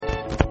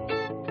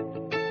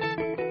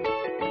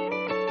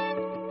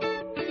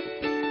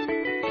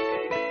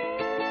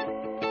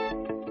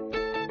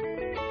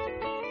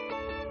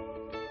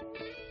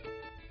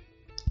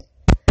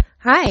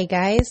Hi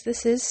guys,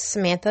 this is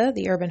Samantha,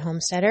 the Urban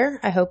Homesteader.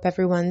 I hope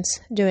everyone's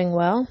doing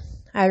well.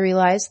 I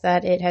realize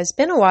that it has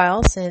been a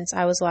while since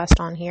I was last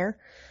on here.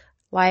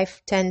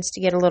 Life tends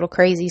to get a little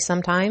crazy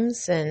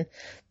sometimes, and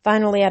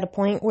finally at a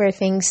point where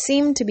things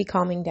seem to be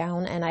calming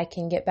down and I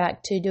can get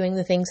back to doing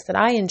the things that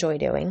I enjoy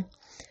doing.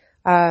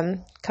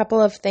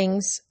 Couple of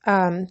things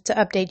to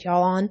update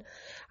y'all on.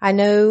 I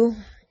know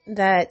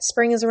that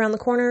spring is around the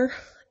corner.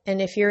 And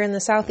if you're in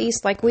the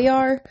southeast like we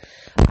are,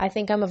 I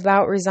think I'm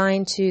about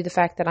resigned to the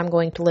fact that I'm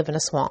going to live in a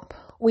swamp.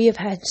 We have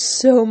had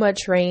so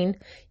much rain.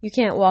 You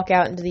can't walk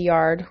out into the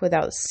yard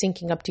without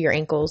sinking up to your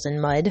ankles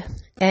in mud.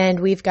 And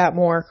we've got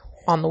more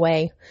on the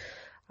way.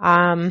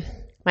 My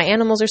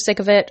animals are sick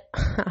of it.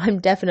 I'm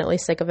definitely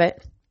sick of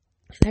it.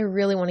 I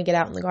really want to get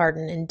out in the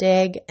garden and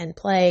dig and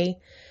play.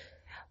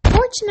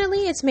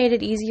 Fortunately, it's made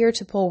it easier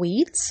to pull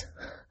weeds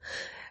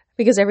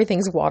because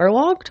everything's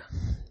waterlogged.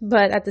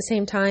 But at the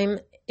same time,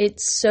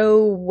 it's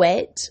so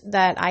wet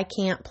that I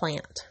can't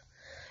plant.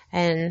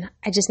 And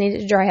I just need it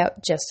to dry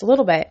out just a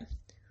little bit.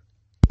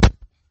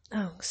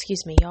 Oh,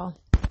 excuse me, y'all.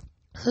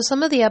 So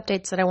some of the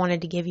updates that I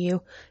wanted to give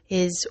you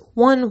is,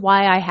 one,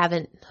 why I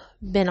haven't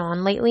been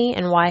on lately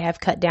and why I've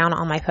cut down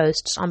on my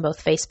posts on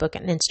both Facebook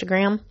and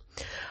Instagram.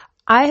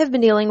 I have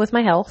been dealing with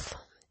my health.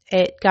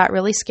 It got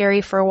really scary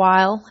for a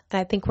while,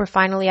 and I think we're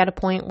finally at a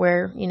point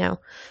where,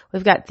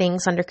 we've got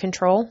things under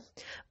control.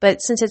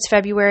 But since it's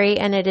February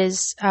and it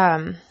is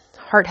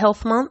Heart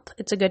Health Month,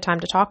 it's a good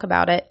time to talk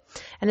about it.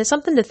 And it's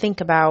something to think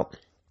about.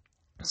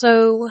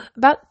 So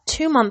about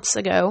 2 months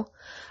ago,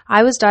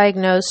 I was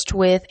diagnosed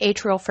with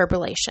atrial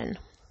fibrillation.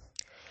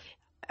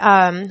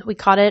 We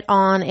caught it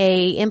on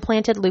a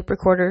implanted loop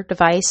recorder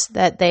device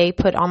that they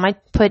put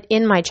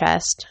in my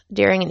chest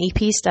during an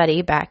EP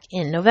study back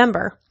in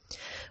November.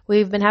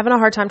 We've been having a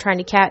hard time trying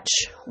to catch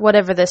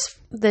whatever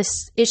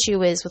this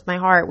issue is with my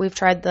heart. We've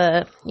tried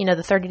the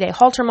 30-day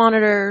Holter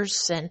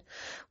monitors, and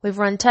we've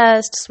run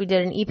tests. We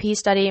did an EP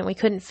study, and we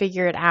couldn't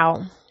figure it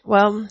out.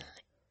 Well,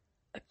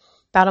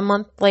 about a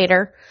month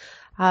later,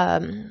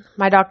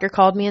 my doctor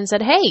called me and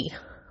said, "Hey,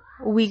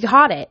 we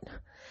got it.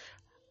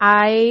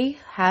 I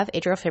have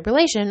atrial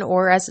fibrillation,"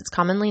 or as it's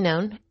commonly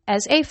known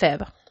as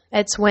AFib.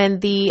 It's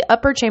when the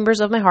upper chambers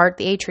of my heart,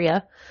 the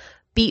atria,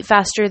 beat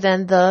faster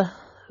than the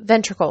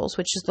ventricles,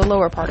 which is the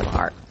lower part of the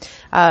heart.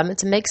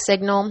 It's a mixed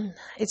signal.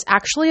 It's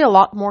actually a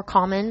lot more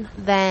common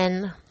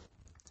than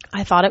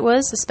I thought it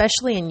was,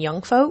 especially in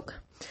young folk.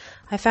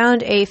 I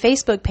found a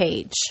Facebook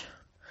page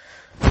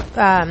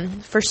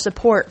for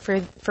support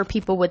for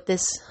people with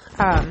this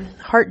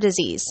heart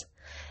disease,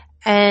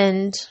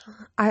 and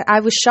I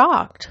was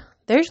shocked.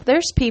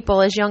 There's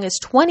people as young as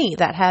 20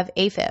 that have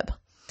AFib,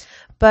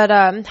 but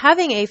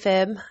having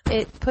AFib,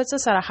 it puts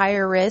us at a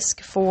higher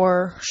risk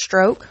for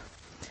stroke.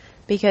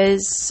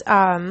 Because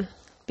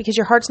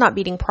your heart's not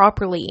beating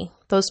properly,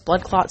 those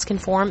blood clots can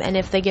form, and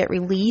if they get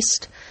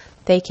released,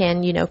 they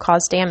can,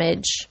 cause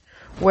damage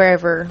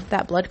wherever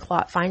that blood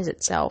clot finds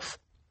itself.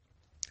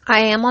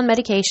 I am on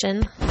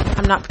medication.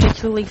 I'm not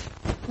particularly,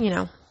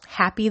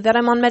 happy that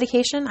I'm on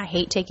medication. I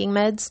hate taking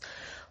meds,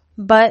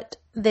 but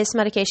this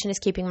medication is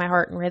keeping my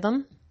heart in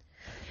rhythm,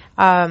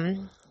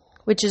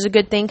 which is a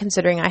good thing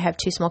considering I have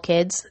 2 small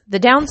kids. The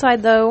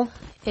downside, though,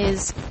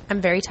 is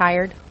I'm very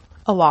tired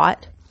a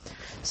lot.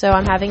 So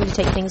I'm having to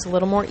take things a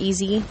little more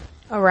easy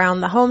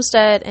around the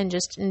homestead and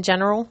just in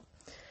general.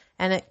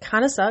 And it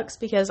kind of sucks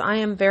because I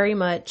am very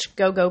much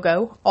go, go,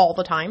 go all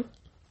the time.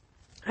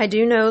 I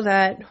do know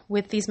that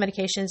with these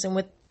medications and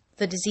with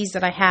the disease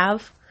that I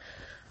have,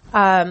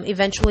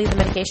 eventually the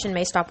medication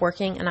may stop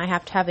working and I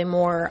have to have a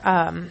more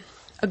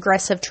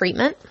aggressive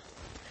treatment.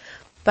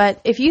 But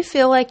if you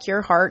feel like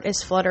your heart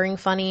is fluttering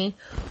funny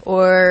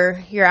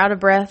or you're out of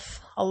breath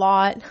a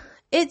lot,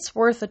 it's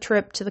worth a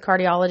trip to the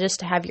cardiologist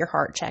to have your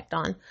heart checked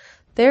on.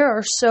 There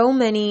are so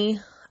many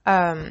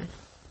heart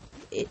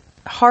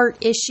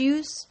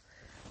issues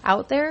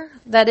out there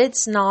that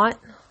it's not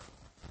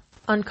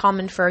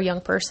uncommon for a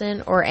young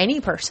person or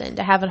any person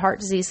to have a heart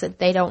disease that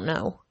they don't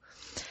know.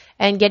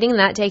 And getting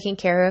that taken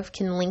care of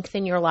can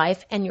lengthen your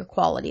life and your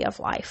quality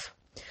of life.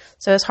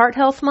 So as Heart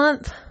Health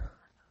Month,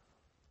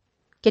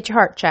 get your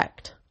heart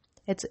checked.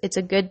 It's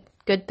a good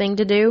thing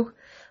to do.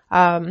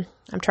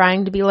 I'm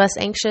trying to be less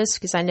anxious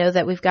because I know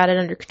that we've got it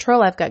under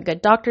control. I've got good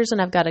doctors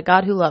and I've got a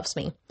God who loves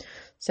me.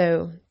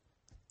 So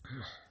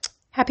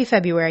happy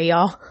February,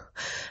 y'all.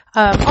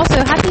 Also,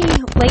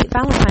 happy late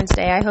Valentine's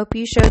Day. I hope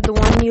you showed the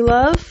one you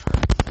love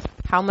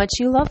how much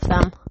you love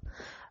them.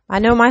 I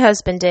know my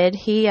husband did.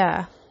 He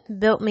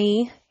built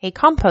me a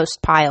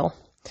compost pile,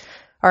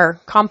 or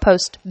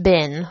compost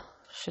bin,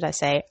 should I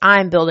say.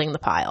 I'm building the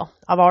pile.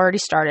 I've already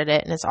started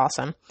it and it's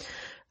awesome.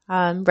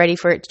 I'm ready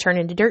for it to turn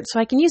into dirt so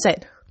I can use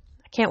it.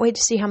 Can't wait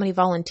to see how many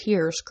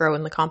volunteers grow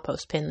in the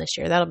compost bin this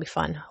year. That'll be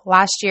fun.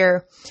 Last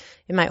year,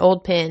 in my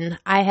old bin,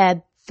 I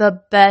had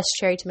the best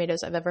cherry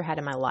tomatoes I've ever had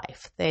in my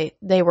life.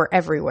 They were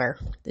everywhere.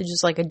 It's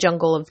just like a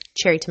jungle of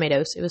cherry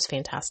tomatoes. It was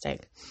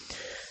fantastic.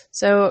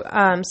 So,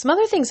 some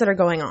other things that are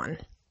going on.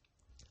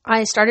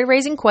 I started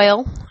raising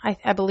quail.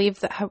 I believe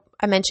that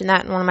I mentioned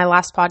that in one of my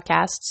last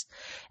podcasts.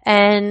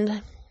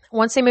 And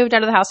once they moved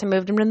out of the house, I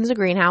moved them into the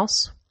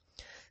greenhouse.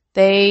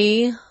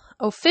 They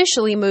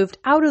officially moved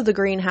out of the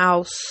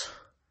greenhouse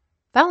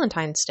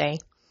Valentine's Day.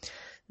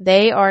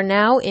 They are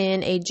now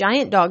in a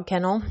giant dog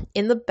kennel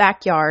in the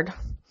backyard.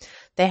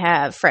 They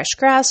have fresh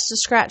grass to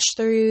scratch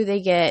through.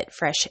 They get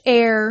fresh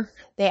air.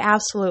 They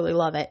absolutely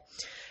love it.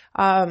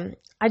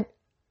 I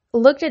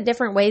looked at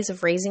different ways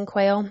of raising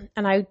quail,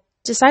 and I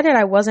decided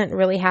I wasn't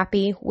really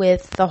happy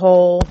with the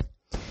whole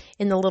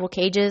in the little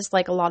cages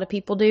like a lot of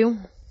people do.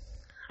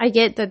 I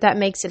get that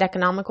makes it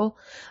economical,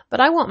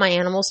 but I want my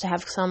animals to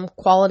have some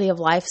quality of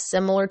life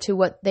similar to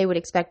what they would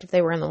expect if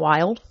they were in the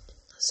wild.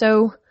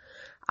 So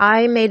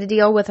I made a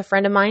deal with a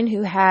friend of mine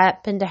who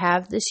happened to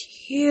have this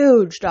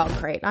huge dog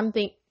crate. I'm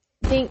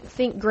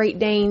think Great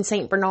Dane,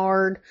 St.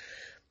 Bernard.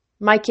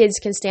 My kids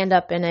can stand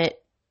up in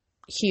it.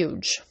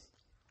 Huge.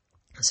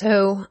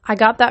 So I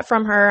got that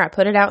from her. I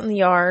put it out in the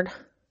yard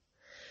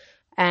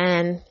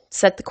and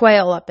set the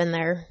quail up in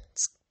there.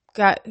 It's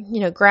got,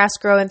 grass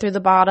growing through the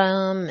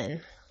bottom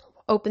and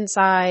open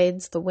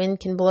sides. The wind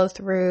can blow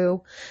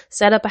through.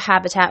 Set up a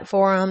habitat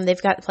for them.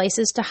 They've got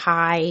places to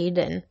hide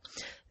and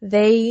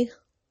they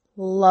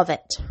love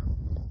it.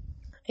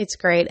 It's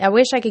great. I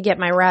wish I could get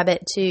my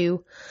rabbit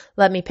to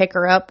let me pick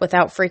her up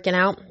without freaking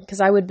out,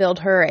 because I would build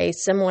her a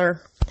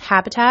similar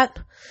habitat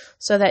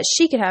so that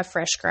she could have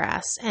fresh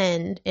grass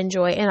and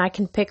enjoy, and I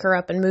can pick her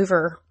up and move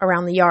her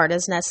around the yard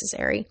as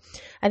necessary.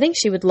 I think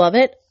she would love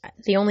it.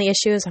 The only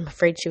issue is I'm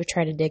afraid she would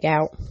try to dig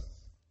out.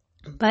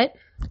 But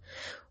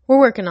we're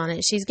working on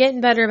it. She's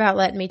getting better about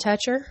letting me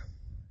touch her.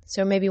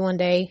 So maybe one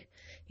day,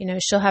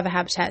 she'll have a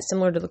habitat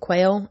similar to the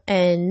quail,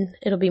 and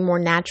it'll be more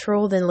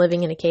natural than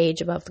living in a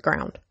cage above the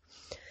ground.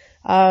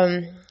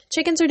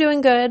 Chickens are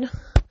doing good.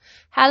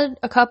 Had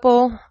a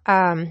couple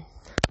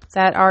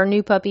that our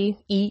new puppy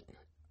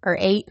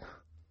ate.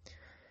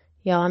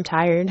 Y'all, I'm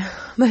tired.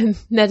 My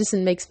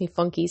medicine makes me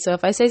funky, so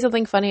if I say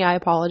something funny, I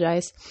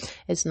apologize.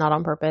 It's not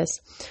on purpose.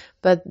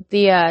 But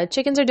the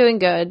chickens are doing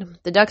good.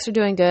 The ducks are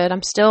doing good.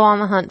 I'm still on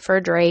the hunt for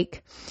a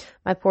drake.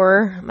 My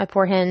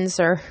poor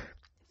hens are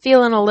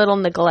feeling a little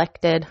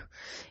neglected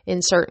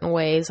in certain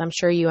ways. I'm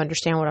sure you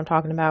understand what I'm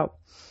talking about.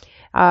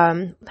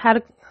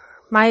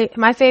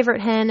 My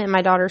favorite hen and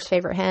my daughter's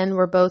favorite hen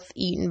were both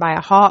eaten by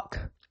a hawk.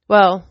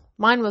 Well,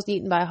 mine was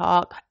eaten by a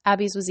hawk.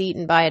 Abby's was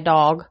eaten by a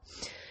dog.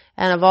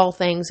 And of all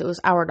things, it was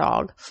our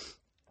dog.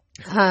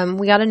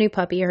 We got a new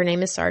puppy. Her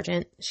name is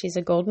Sergeant. She's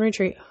a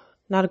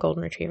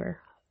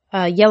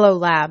yellow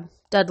lab,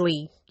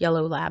 Dudley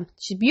yellow lab.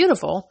 She's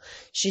beautiful.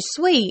 She's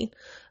sweet.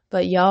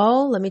 But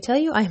y'all, let me tell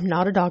you, I am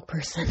not a dog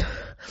person.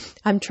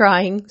 I'm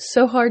trying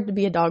so hard to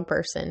be a dog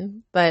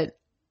person, but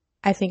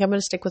I think I'm going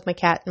to stick with my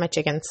cat and my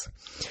chickens.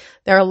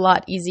 They're a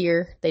lot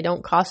easier. They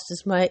don't cost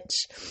as much,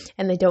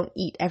 and they don't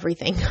eat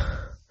everything.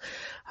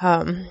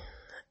 So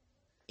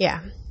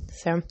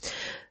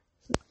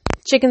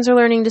chickens are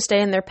learning to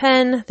stay in their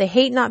pen. They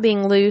hate not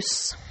being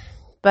loose,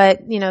 but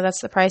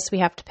that's the price we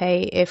have to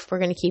pay if we're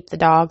going to keep the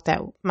dog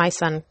that my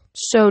son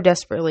so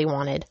desperately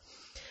wanted.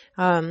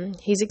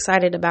 He's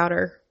excited about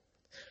her.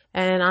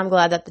 And I'm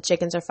glad that the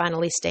chickens are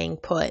finally staying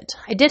put.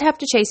 I did have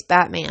to chase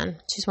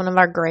Batman. She's one of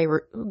our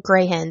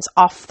gray hens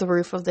off the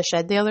roof of the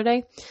shed the other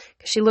day,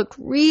 because she looked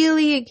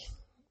really,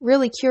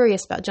 really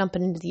curious about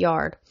jumping into the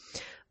yard.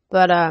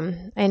 But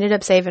I ended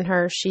up saving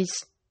her.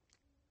 She's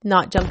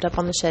not jumped up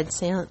on the shed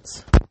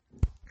since.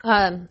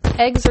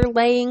 Eggs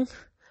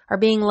are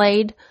being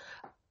laid.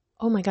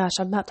 Oh my gosh,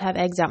 I'm about to have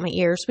eggs out my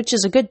ears, which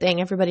is a good thing.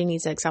 Everybody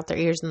needs eggs out their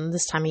ears in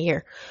this time of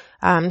year.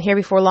 Here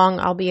before long,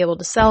 I'll be able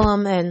to sell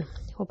them, and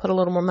we'll put a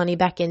little more money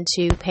back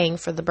into paying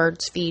for the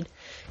birds' feed.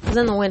 Because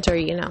in the winter,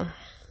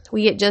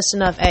 we get just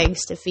enough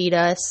eggs to feed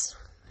us,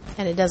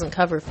 and it doesn't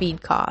cover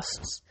feed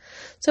costs.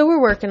 So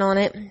we're working on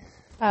it.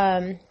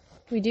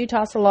 We do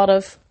toss a lot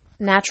of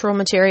natural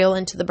material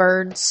into the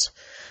birds'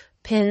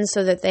 pens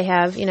so that they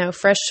have,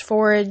 fresh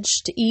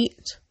forage to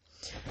eat.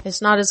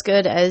 It's not as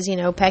good as,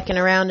 pecking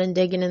around and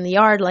digging in the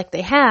yard like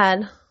they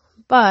had,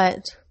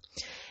 but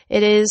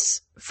it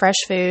is fresh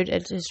food.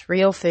 It is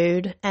real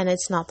food, and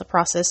it's not the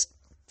processed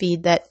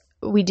feed that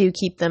we do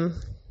keep them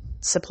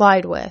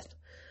supplied with.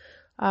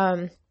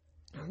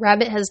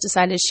 Rabbit has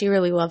decided she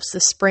really loves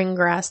the spring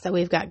grass that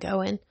we've got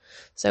going.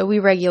 So we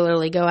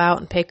regularly go out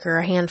and pick her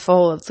a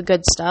handful of the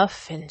good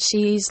stuff, and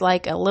she's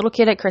like a little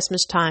kid at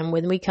Christmas time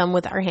when we come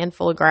with our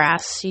handful of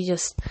grass. She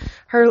just,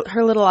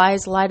 her little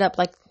eyes light up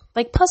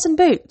like Puss in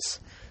Boots.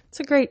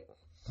 It's a great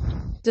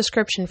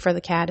description for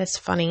the cat. It's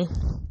funny.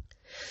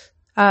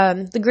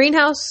 The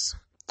greenhouse,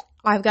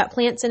 I've got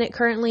plants in it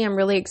currently. I'm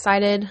really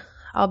excited.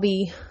 I'll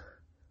be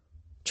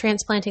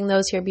transplanting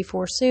those here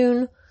before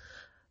soon.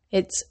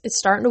 It's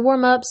starting to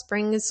warm up.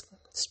 Spring is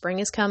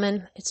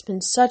coming. It's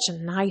been such a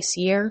nice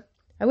year.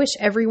 I wish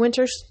every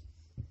winter,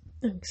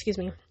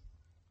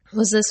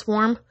 was this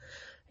warm.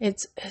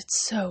 It's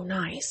so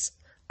nice.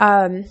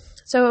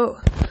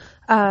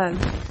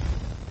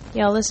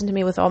 Yeah, listen to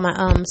me with all my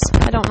ums.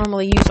 I don't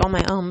normally use all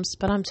my ums,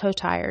 but I'm so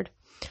tired.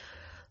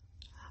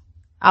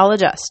 I'll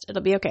adjust.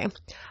 It'll be okay.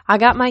 I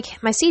got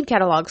my seed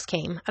catalogs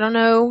came. I don't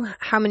know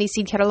how many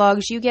seed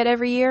catalogs you get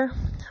every year,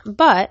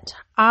 but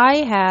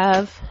I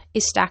have a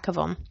stack of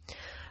them.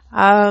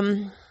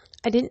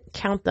 I didn't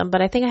count them,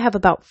 but I think I have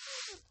about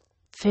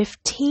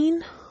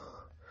 15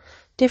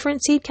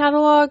 different seed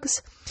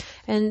catalogs.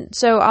 And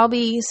so I'll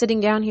be sitting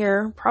down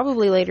here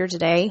probably later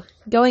today,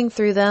 going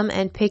through them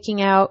and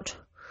picking out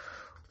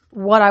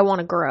what I want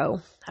to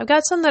grow. I've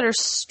got some that are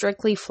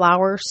strictly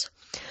flowers.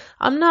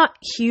 I'm not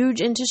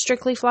huge into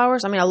strictly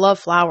flowers. I mean, I love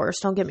flowers,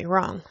 don't get me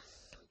wrong.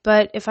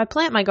 But if I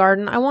plant my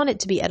garden, I want it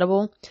to be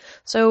edible.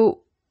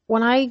 So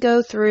when I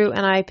go through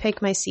and I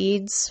pick my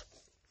seeds,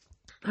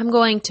 I'm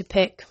going to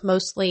pick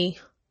mostly,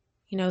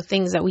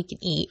 things that we can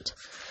eat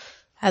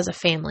as a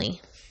family.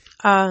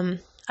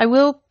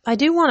 I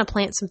do want to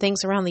plant some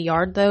things around the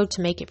yard, though,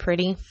 to make it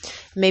pretty.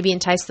 Maybe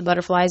entice the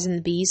butterflies and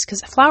the bees,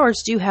 because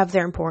flowers do have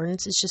their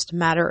importance. It's just a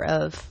matter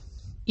of,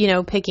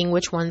 picking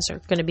which ones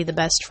are going to be the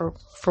best for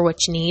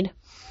what you need.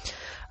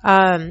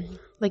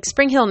 Like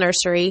Spring Hill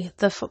Nursery,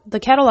 the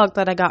catalog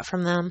that I got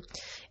from them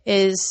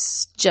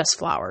is just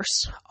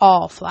flowers.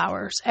 All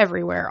flowers,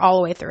 everywhere, all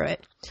the way through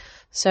it.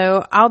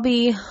 So I'll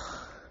be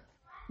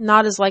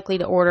not as likely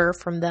to order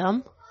from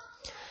them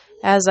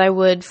as I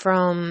would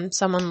from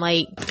someone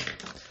like,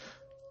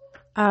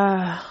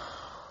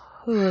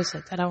 who is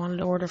it that I wanted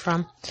to order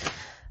from?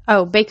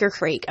 Oh, Baker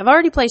Creek. I've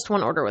already placed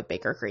one order with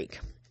Baker Creek,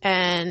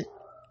 and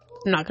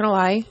I'm not going to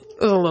lie,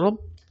 it was a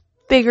little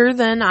bigger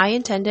than I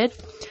intended,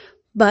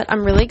 but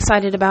I'm really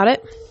excited about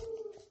it.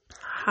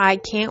 I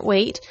can't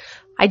wait.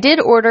 I did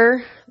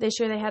order, this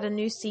year they had a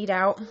new seed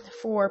out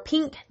for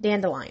pink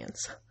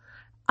dandelions.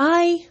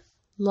 I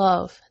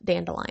love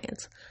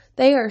dandelions.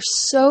 They are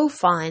so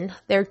fun.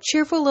 They're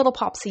cheerful little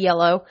pops of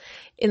yellow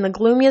in the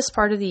gloomiest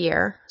part of the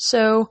year.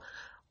 So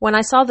when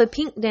I saw the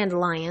pink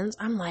dandelions,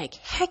 I'm like,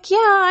 heck yeah,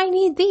 I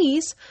need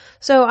these.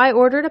 So I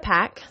ordered a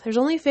pack. There's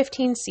only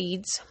 15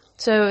 seeds.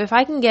 So if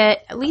I can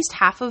get at least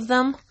half of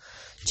them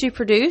to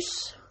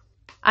produce,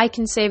 I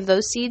can save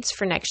those seeds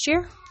for next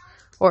year.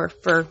 Or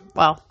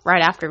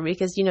right after,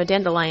 because,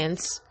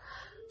 dandelions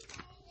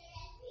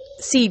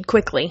seed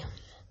quickly.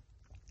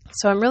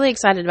 So I'm really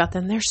excited about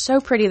them. They're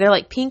so pretty. They're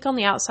like pink on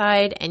the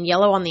outside and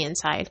yellow on the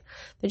inside.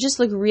 They just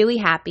look really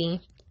happy.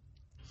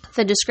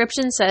 The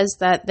description says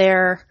that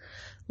they're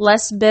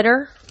less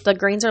bitter. The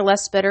grains are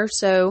less bitter,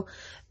 so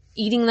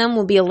eating them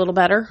will be a little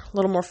better, a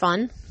little more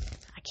fun.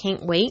 I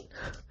can't wait.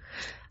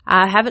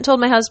 I haven't told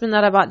my husband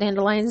that I bought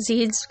dandelion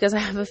seeds because I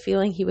have a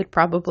feeling he would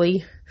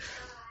probably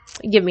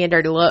give me a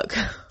dirty look.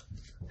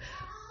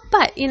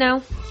 But,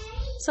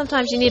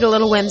 sometimes you need a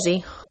little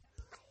whimsy.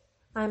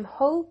 I'm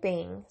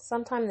hoping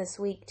sometime this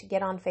week to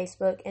get on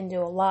Facebook and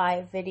do a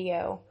live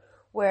video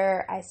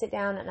where I sit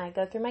down and I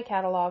go through my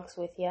catalogs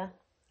with you,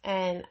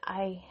 and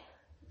I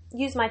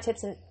use my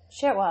tips and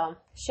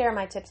share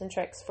my tips and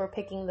tricks for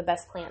picking the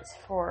best plants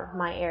for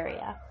my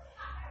area.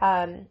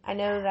 I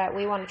know that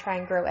we want to try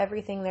and grow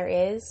everything there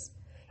is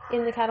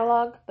in the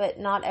catalog, but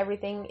not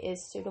everything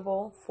is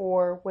suitable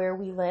for where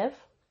we live,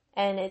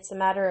 and it's a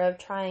matter of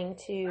trying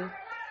to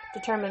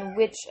determine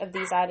which of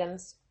these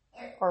items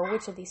or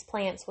which of these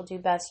plants will do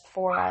best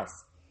for us.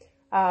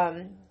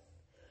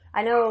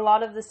 I know a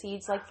lot of the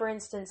seeds, like for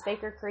instance,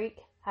 Baker Creek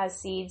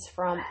has seeds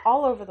from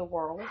all over the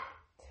world,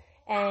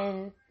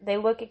 and they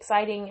look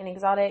exciting and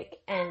exotic,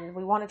 and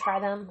we want to try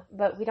them,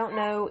 but we don't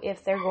know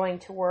if they're going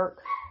to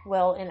work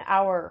well in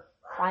our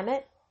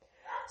climate.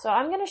 So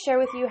I'm going to share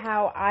with you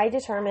how I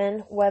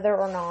determine whether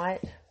or not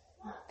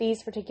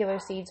these particular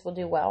seeds will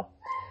do well.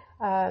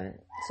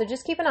 So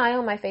just keep an eye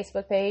on my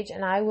Facebook page,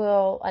 and I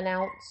will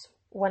announce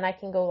when I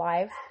can go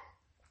live.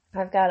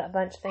 I've got a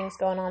bunch of things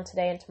going on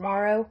today and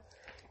tomorrow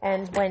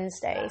and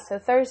Wednesday. So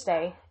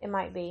Thursday it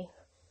might be.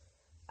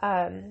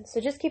 So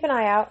just keep an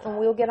eye out, and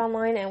we'll get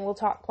online and we'll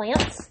talk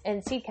plants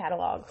and seed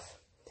catalogs.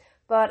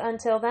 But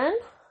until then,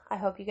 I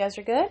hope you guys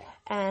are good,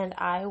 and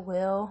I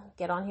will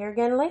get on here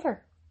again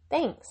later.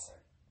 Thanks.